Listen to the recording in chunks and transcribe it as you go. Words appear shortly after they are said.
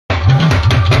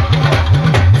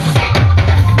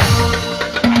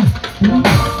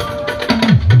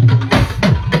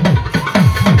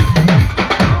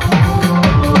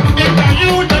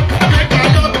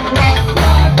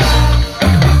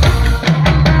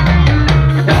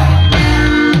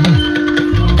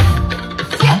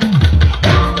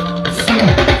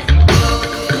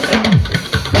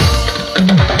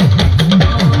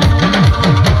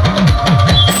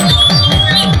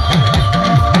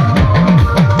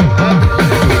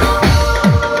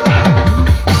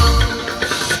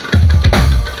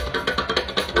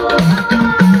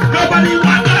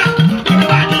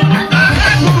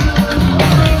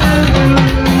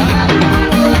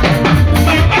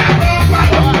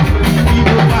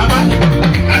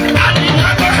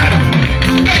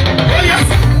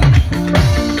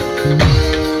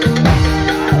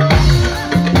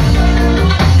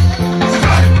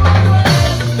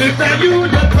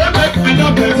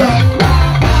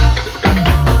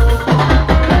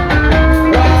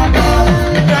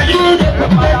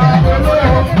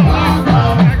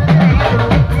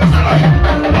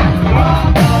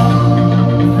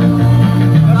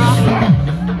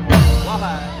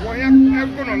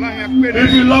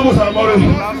If you love Osayomore,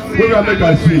 we will make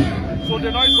us see. So the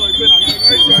noise of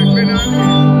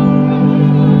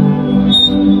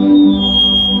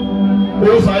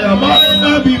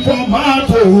Osayomore before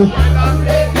Marto.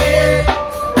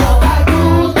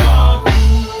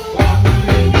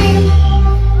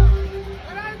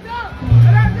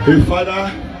 A father,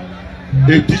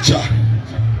 a teacher,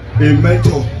 a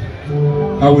mentor,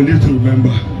 I will need to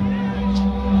remember.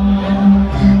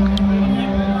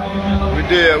 We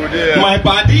there. My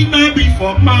body may be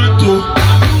for Marto.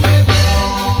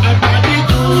 My body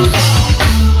goes.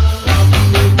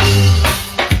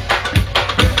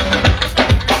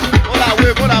 Hold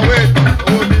on, wait.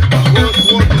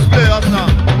 Hold display us now.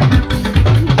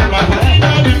 My body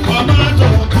may be for Marto.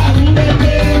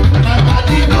 My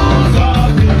body goes up.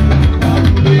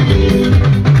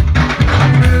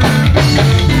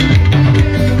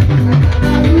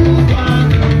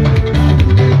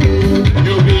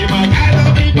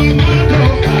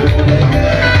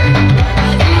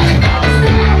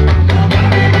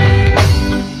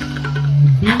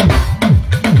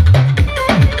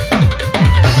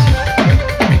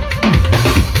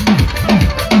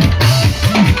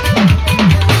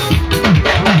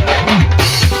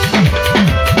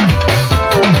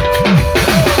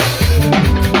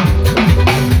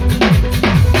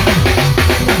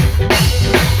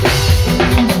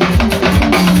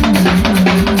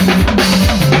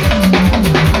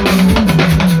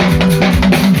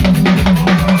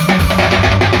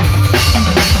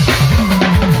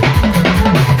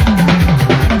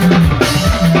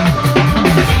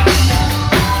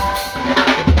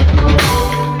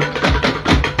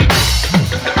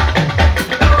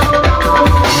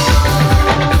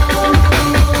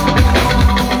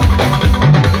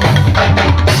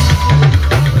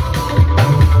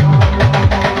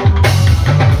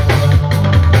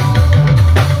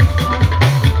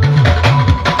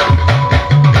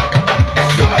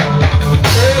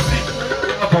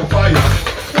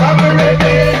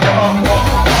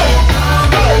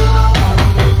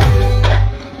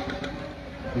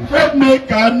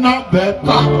 Not better.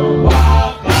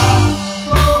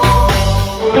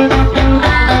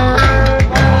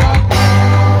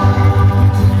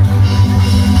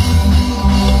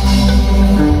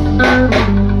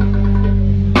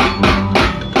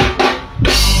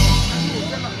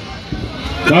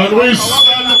 Can we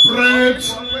celebrate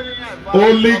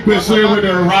only with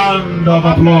a round of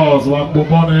applause?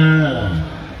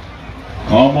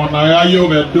 Come on,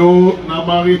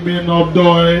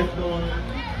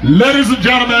 ladies and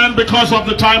gentlemen, because of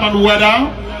the time and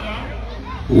weather,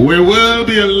 we will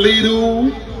be a little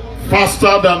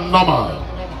faster than normal.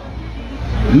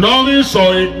 Nori so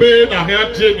ibe na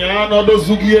hete nyano do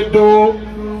zugiedo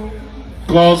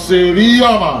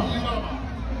koseriama.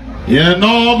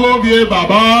 Yenogo bie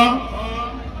baba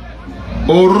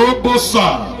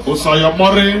orobosa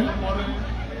Osayomore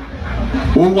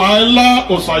uwaila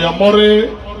Osayomore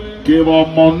kewa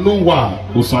monuwa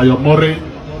Osayomore.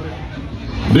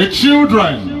 The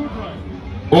children,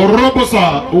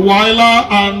 Orobosa, Uwaila,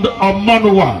 and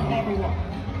Amanua,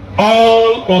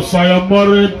 all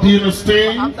Osayomore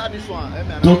dynasty,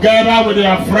 together with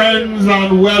their friends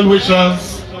and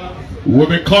well-wishers, will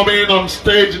be coming on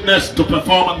stage next to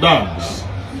perform and dance.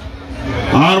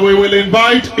 And we will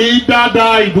invite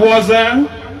Idada Idwaze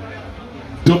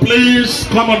to please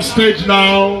come on stage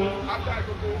now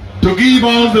to give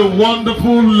us the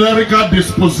wonderful lyrical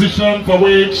disposition for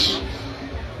which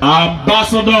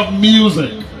ambassador of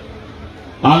music,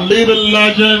 a living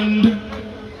legend,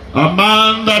 a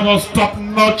man that was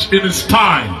top-notch in his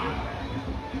time,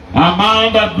 a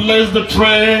man that blazed the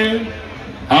trail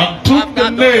and took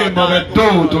the name of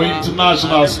Edo to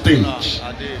international stage.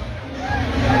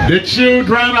 The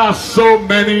children are so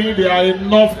many, they are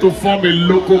enough to form a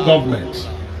local government.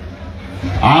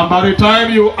 And by the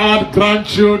time you add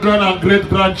grandchildren and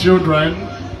great-grandchildren,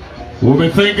 we'll be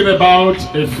thinking about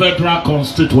a federal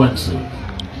constituency.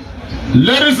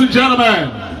 Ladies and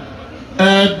gentlemen,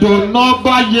 Edo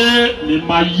Nobaye ni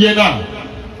Mayena,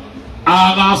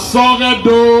 Arasoge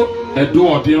do Edo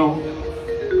Odion,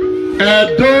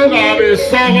 Edo Gabi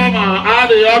Sogama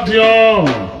Adi Odion,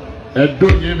 Edo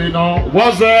Yimino,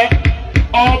 was it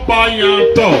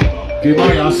Obayanto,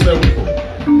 Kimaya Sewo.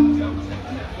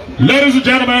 Ladies and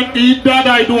gentlemen,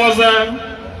 Idada Idwaze.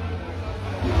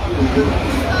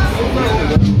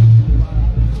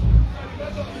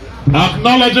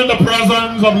 Acknowledging the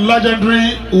presence of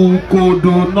legendary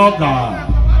Ukodo Noga.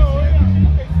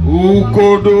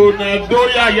 Ukodo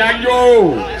Nedoya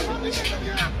Yayo.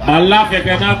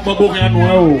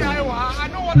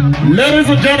 Ladies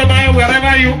and gentlemen,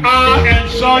 wherever you are,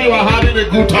 ensure you are having a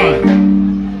good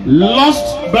time.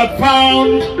 Lost but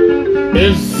found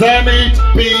is Zenith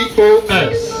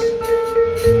POS.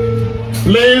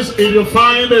 Please, if you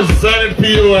find a Zenith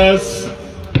POS,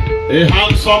 a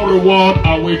handsome reward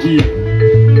awaits you.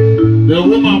 The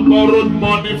woman borrowed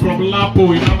money from Lapo,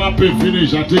 he never paid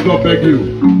finish. I take up beg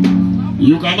you.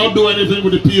 You cannot do anything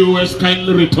with the POS,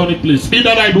 kindly return it please.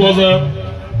 Either that it was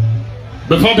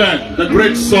before then, the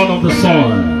great son of the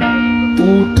soil.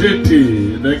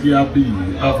 Utete Negiabi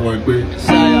Afwebe.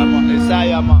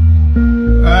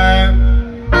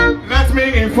 Let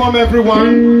me inform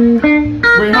everyone,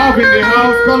 we have in the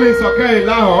house Collins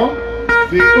Okeilaho,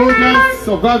 the oldest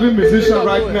surviving musician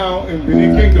right now in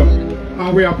Benin Kingdom,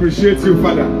 and we appreciate you,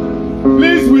 Father.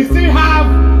 Please, we still have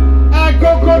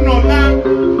Gogo Nola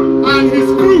and his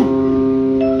crew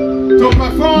to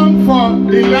perform for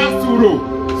the last 2 rows.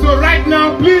 So right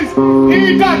now, please,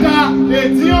 Idada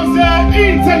Ethiopia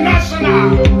International.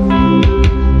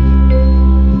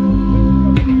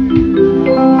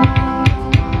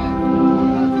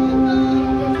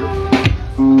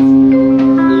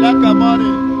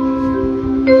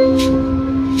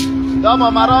 Dama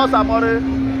Maros Amore.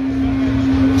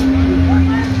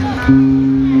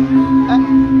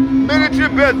 Military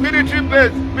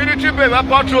base, a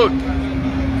patrol.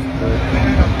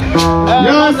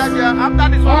 Yes, after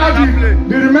this all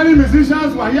the remaining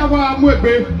musicians were here for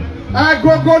Amwebe.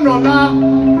 Gogo Nola,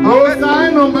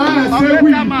 osayomore,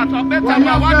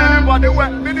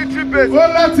 military base.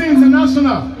 Olati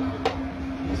International.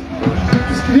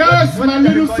 Yes, my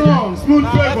little song, Smooth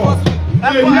Flavor.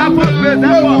 Air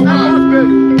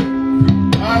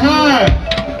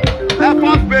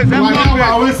Force Base.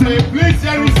 Please,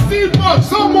 there is still much,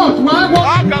 so much.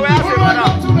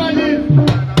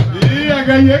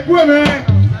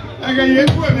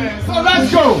 So let's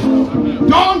go.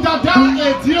 Don Dada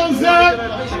Etioze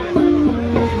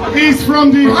is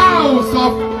from the house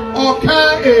of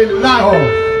Okeilaho.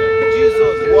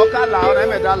 Jesus, walk aloud,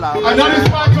 I'm a loud. And that is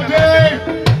why today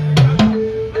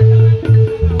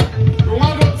we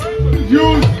want to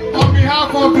use on behalf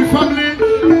of the family,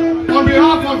 on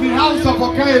behalf of the house of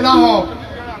Okeilaho,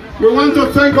 we want to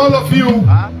thank all of you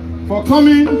for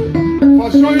coming,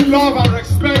 for showing love and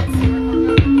respect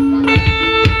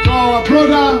to our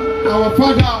brother, our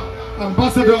father,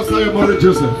 Ambassador Osayomore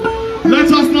Joseph.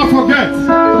 Let us not forget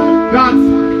that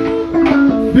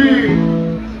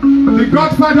the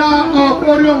godfather of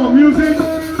osayomore music,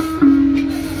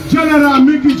 General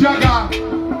Mickey Jagger,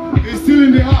 is still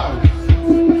in the house.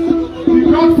 The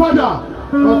godfather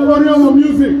of osayomore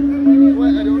music.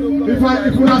 If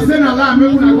you are saying a lie,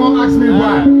 maybe you go ask me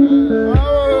why.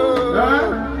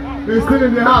 He's still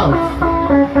in the house.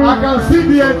 I can see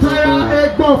the entire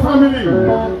Egbo family.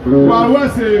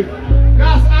 Wawese,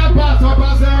 that's Abbas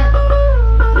Obase.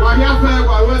 Wayafe,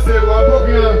 Wawese,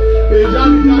 Wabokia,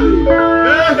 Ejali Jali.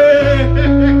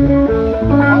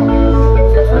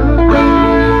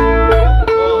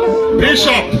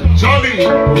 Bishop Jolly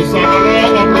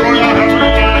Usadala of Royal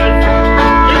Heavenly Life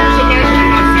International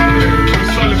Assembly, we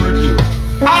celebrate you.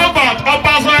 How about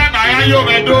Obasa and Ayayo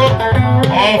Medo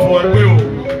of Webeo?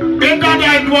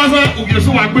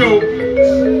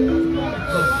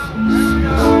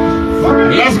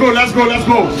 Let's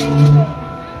go.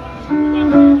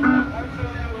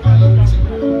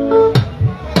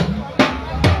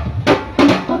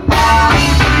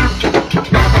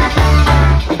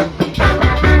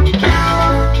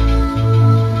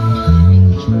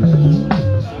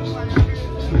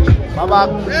 Baba,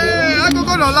 I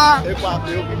go Nola.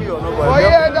 Oh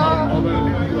yeah,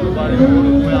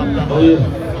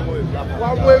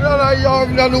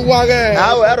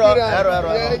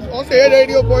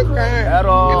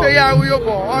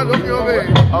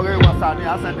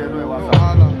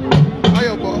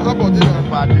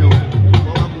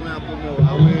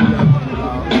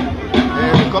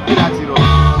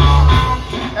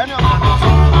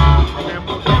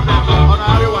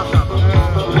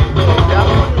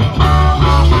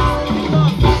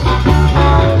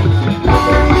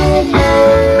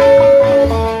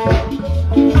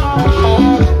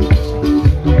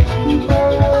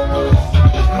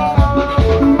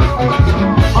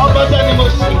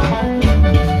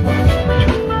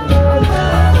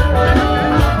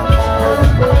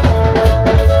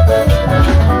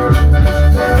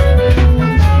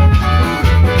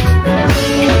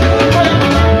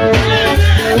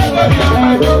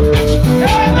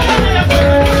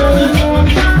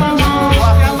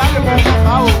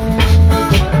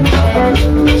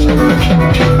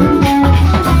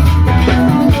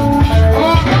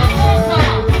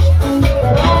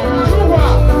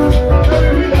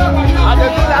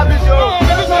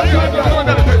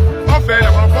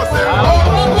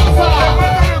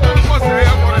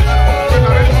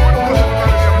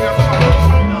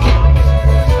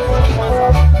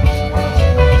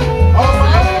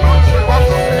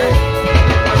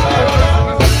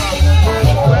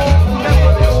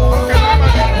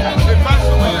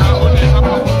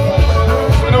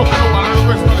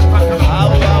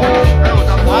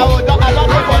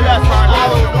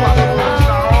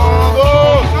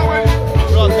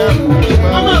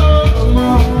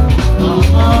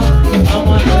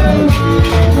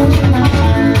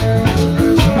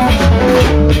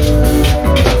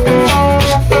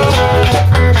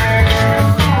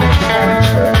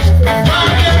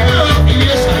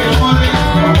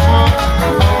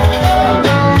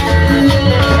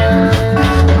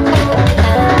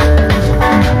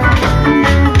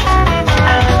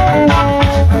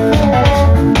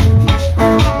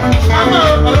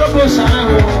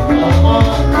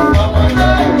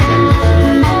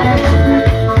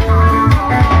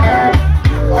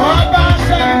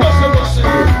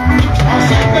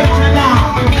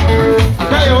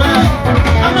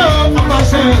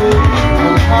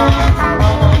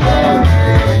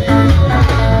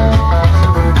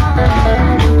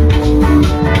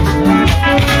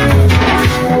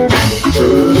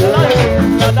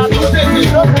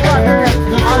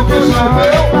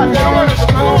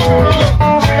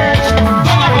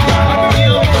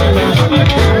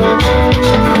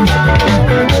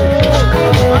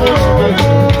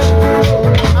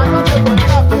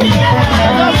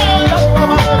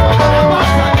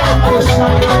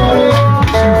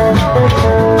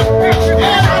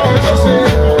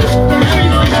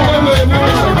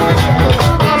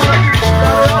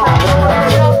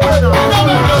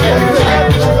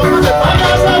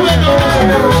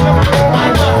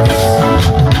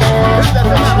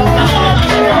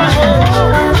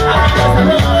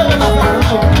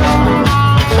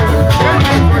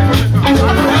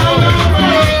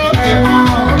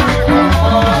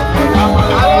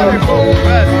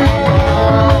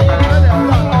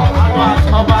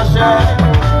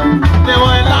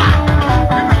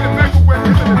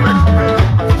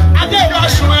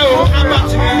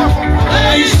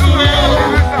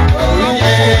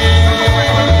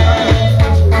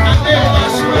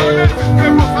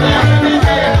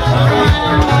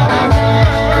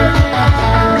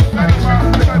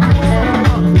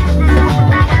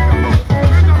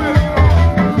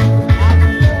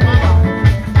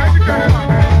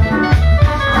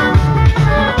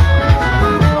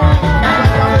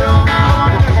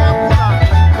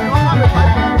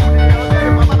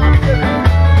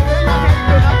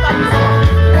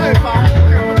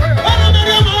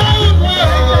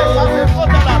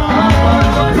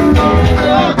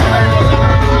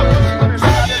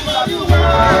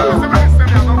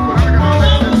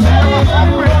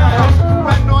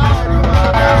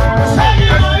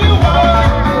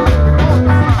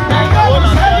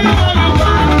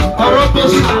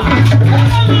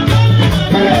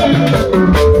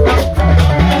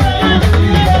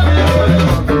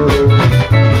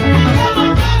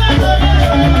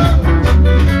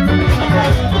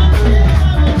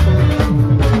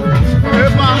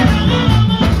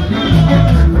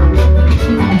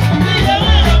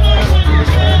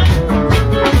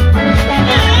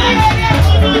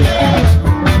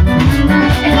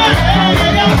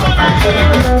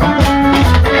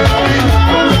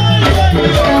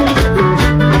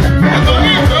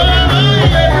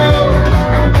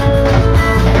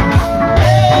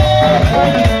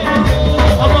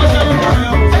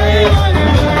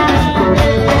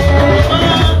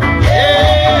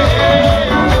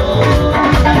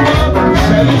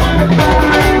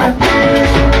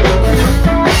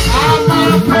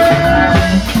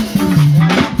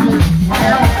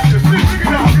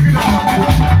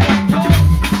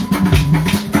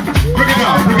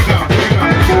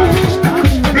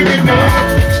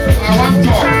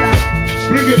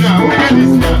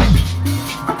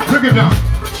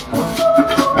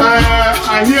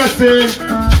 say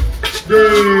the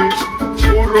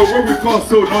Oro what we call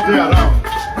so not there around.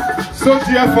 So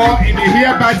therefore in the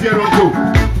hereby thereunto,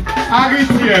 Agit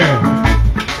here.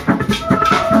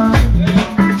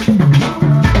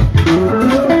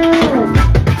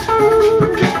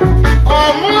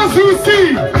 Omozusi,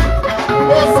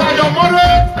 osayomore,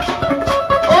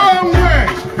 onwe,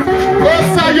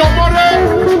 osayomore,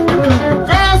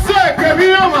 kase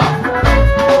kebiyama,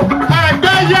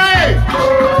 agbaye,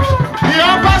 the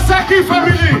Obaseki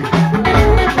family,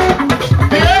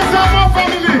 the Ezamo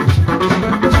family,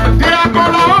 the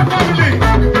Agolawa family,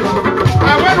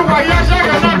 and when Wayaja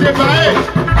Gana Debae,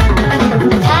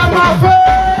 I'm a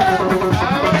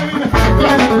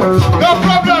no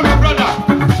problem, brother.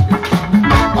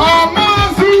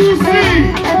 Omozusi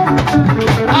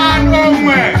and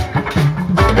Omwe.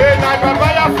 Hey, na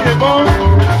Babaya Fiebon.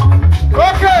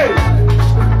 Okay.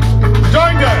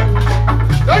 Join them.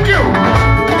 Thank you.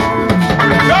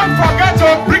 Don't forget to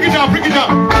bring it down, bring it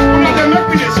down. Una dey make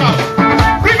me dey shout.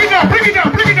 Bring it down, bring it down,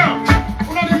 bring it down.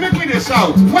 Una dey make me dey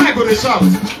shout. Why I go dey shout?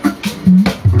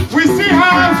 We still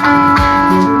have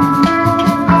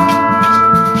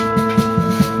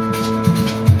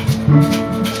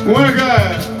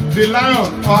the lion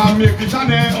or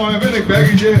Mikitane or a very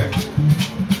big here.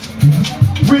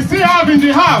 We still have in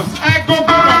the house Ego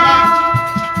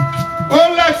Baba,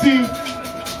 Oleti,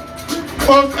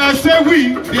 say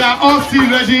we, they are all still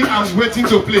ready and waiting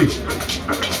to play.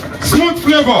 Smooth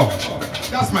flavor.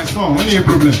 That's my song, only a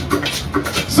problem.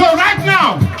 So right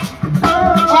now,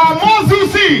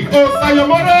 Omozusi,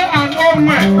 Osayomore and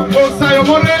Onwe,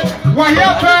 Osayomore,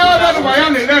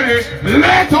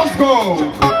 let us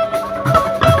go.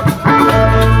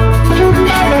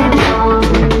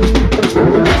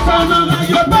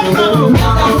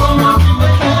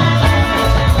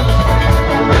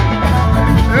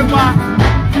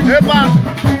 Epa,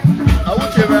 I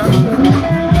will give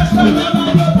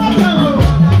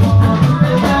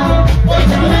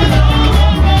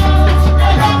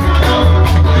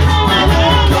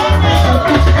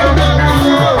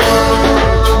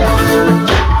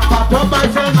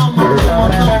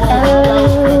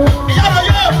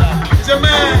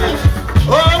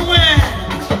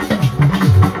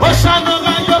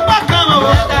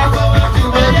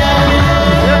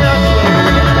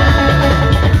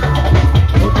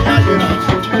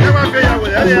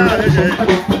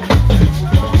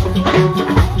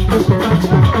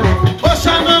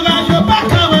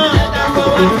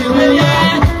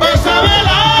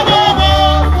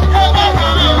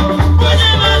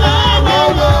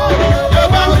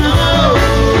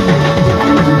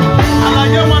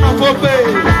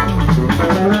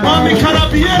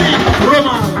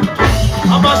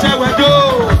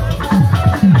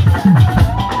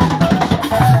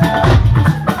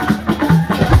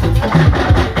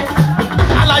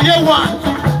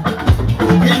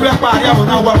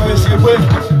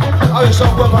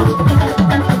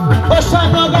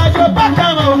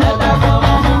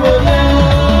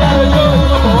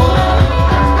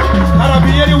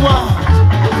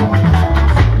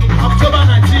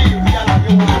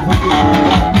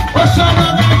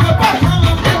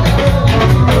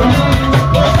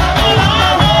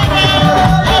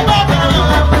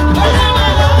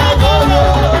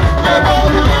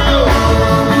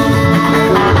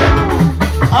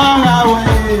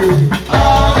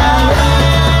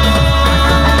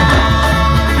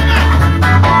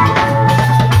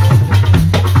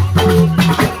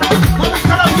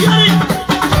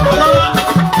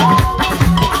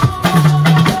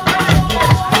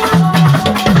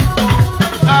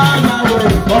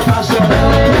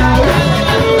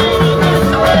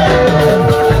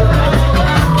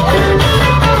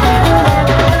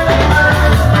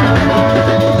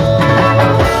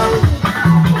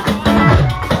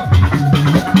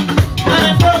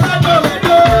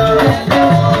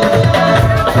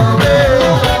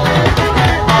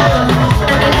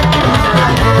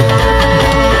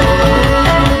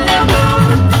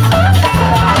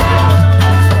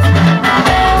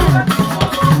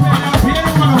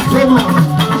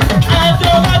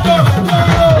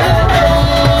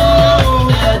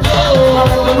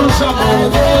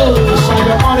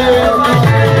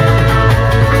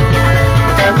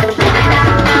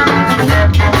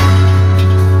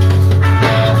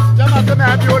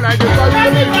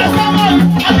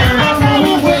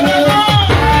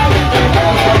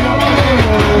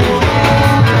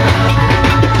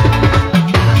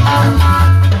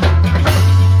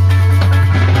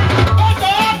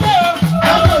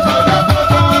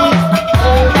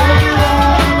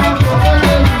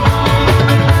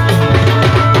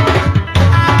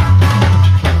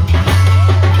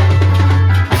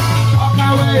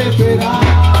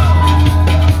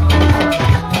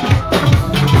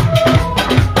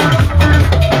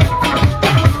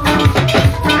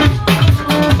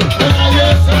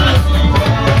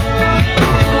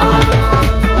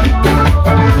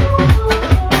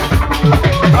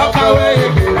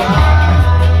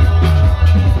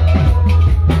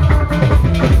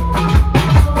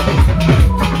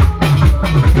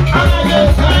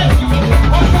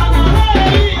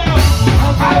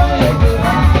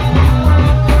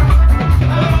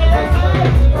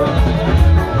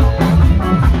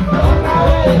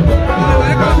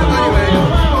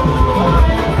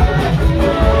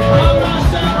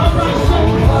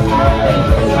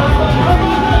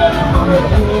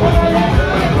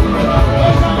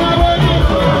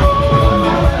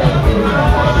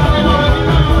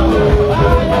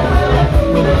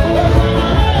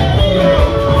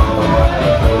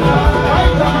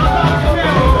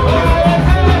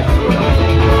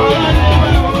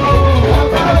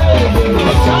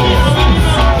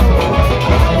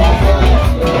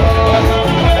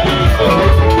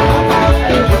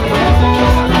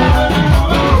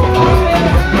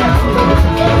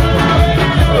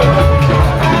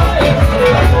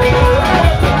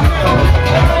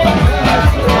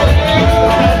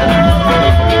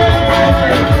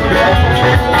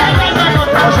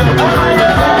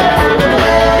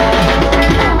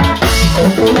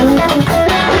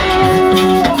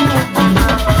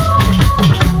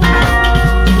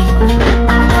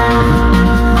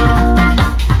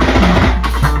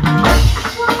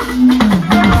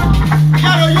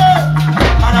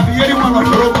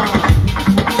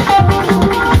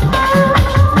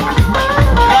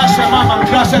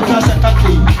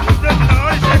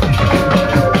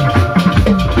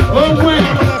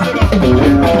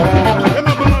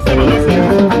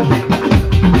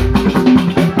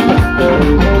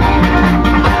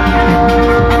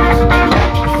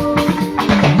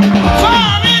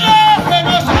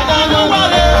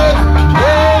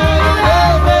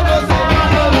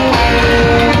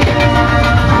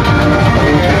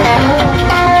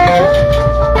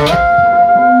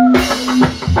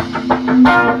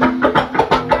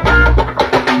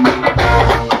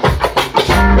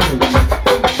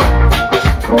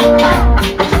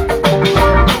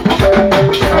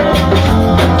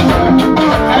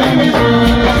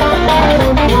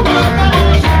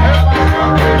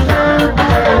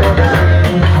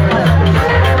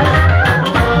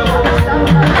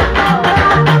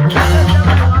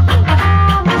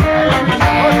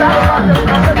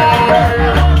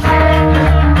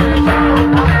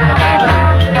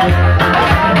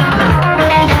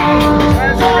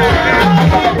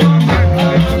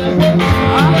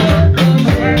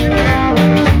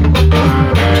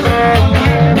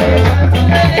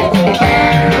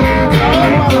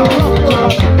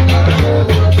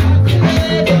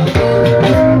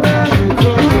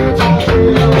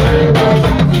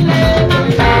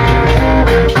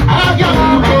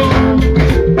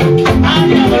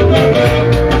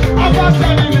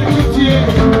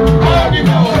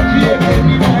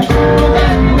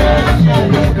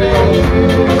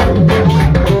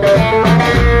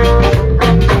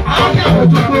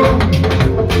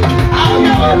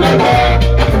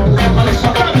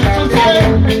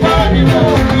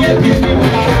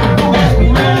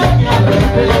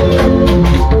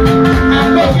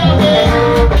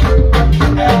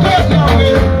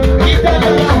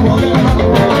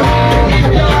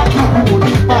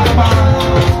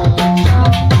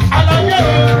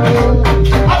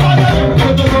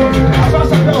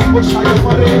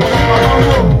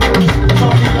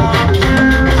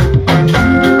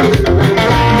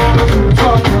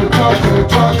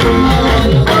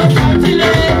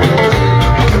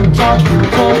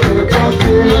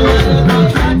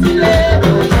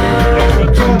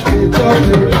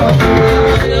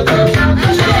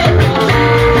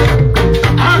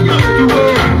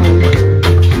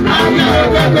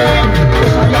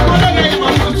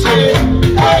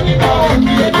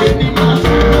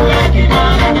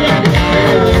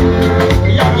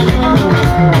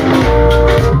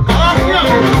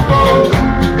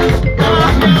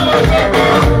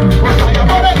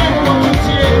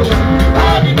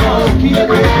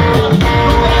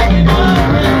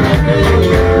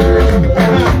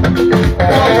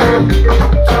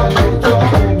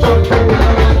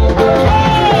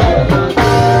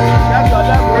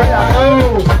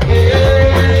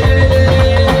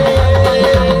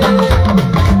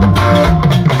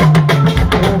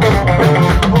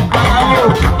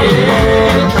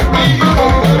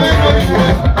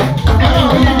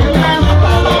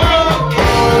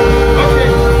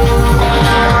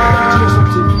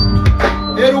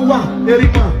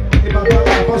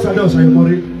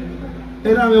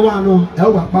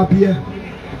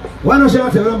Why not say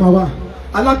after Ramawa?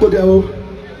 I like to go.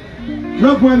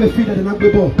 Not going to feed the knock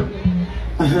ball.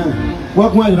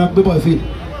 What going to the ball feed?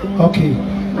 Okay.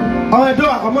 I do.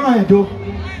 I'm going to do.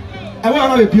 I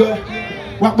want to be pure.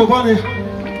 What Bobani?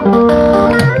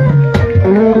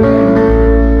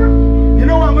 You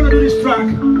know what I'm going to do this track?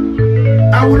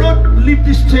 I will not leave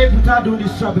this stage without doing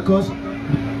this track because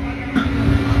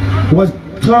was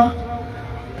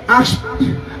asked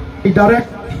a direct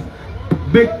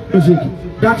big music.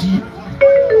 That's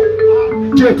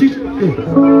JT.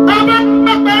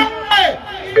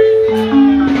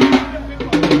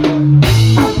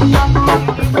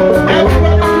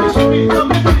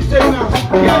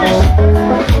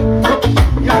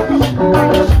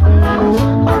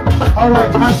 All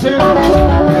right, I said.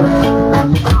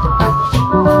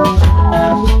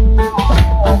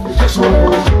 This one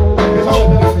is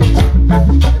all about me.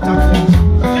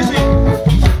 Listen.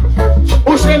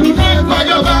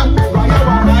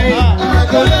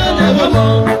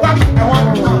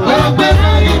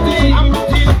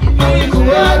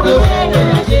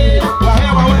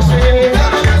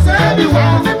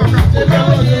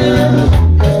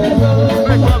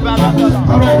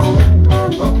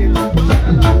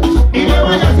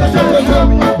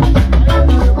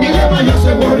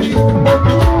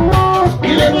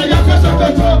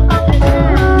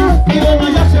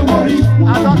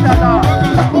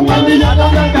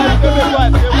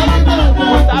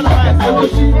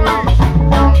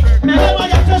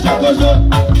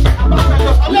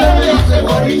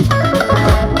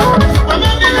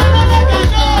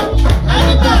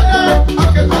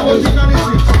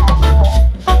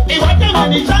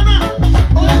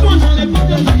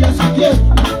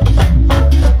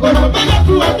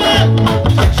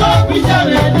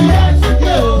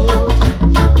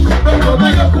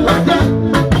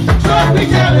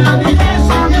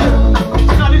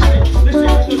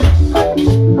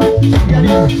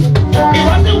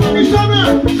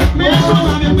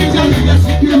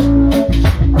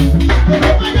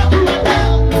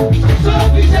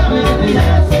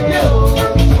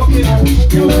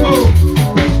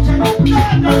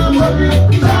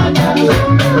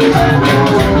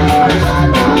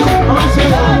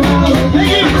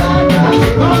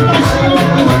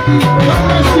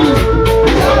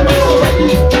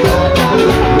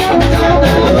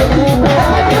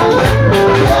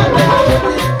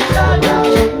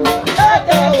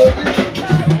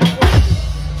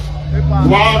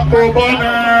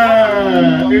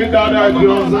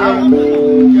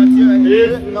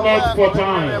 If not for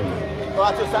time,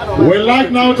 we'd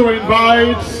like now to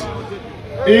invite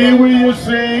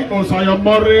Iwiyusi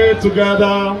Osayomore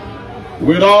together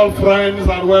with all friends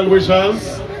and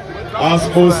well-wishers as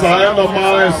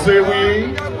osayomore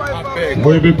Sewi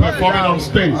will be performing on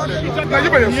stage.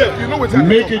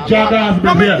 Mickey Jagger has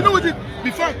been here.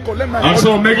 And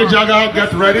so Mickey Jagger,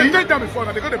 get ready.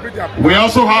 We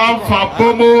also have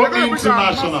Fabomo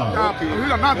International.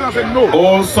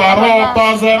 Osaro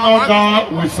Obaze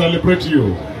Oga, we celebrate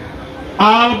you.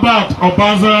 Albert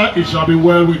Obaze, it shall be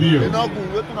well with you.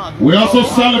 We also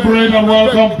celebrate and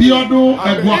welcome Biodu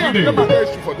Egwakide,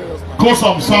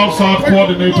 Kosam South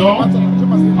Coordinator,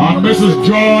 and Mrs.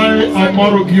 Joy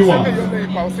Omorugiwa.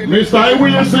 Mr.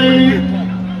 Iwiyesi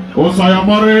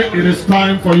Osayomore, it is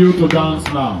time for you to dance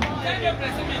now.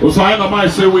 Osayomore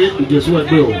say we guess what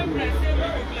bill.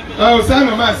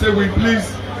 Osayomore say we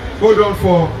please hold on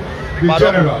for the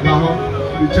general.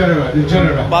 The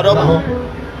general.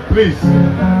 Please.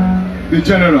 The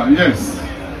general, yes.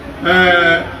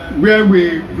 Where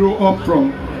we grew up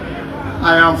from.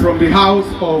 I am from the house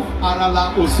of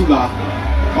Arala Osula.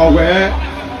 Or where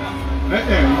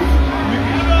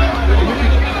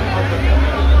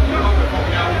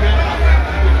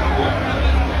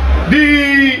the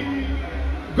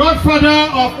godfather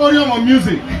of osayomore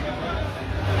music.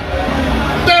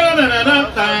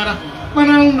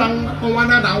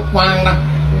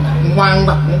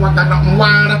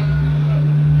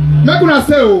 Make una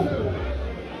say oh.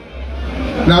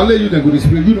 Now let you the good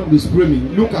spray. You don't be spray me.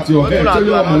 Look at your head. Tell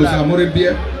you how much I'm more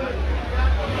beer.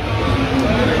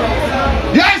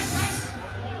 Yes,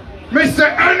 Mr.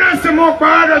 Ernest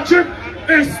Mokbara, Chief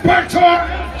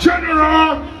Inspector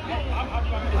General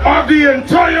of the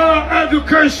entire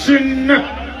education.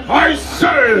 I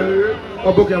say.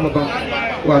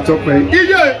 What's up, man?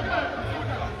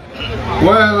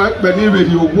 Well, I believe it.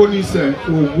 You won't say.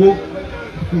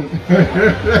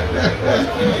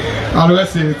 I'll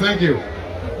say thank you.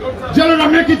 General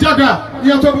make it jaga.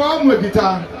 You have to go home with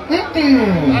guitar.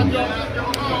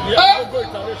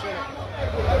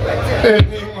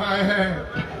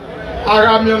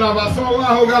 Aramiona baso wa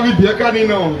hogabi bieka ni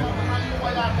no.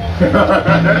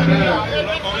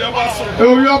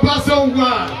 Oh, you baso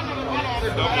wa.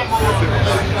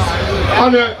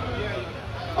 Ane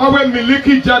awe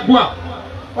miliki jaguar.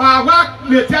 Wa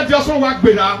le tejo so wa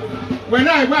gbera. When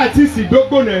I wa ti si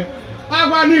dogbo ne.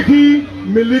 Awa ni ki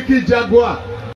miliki jaguar.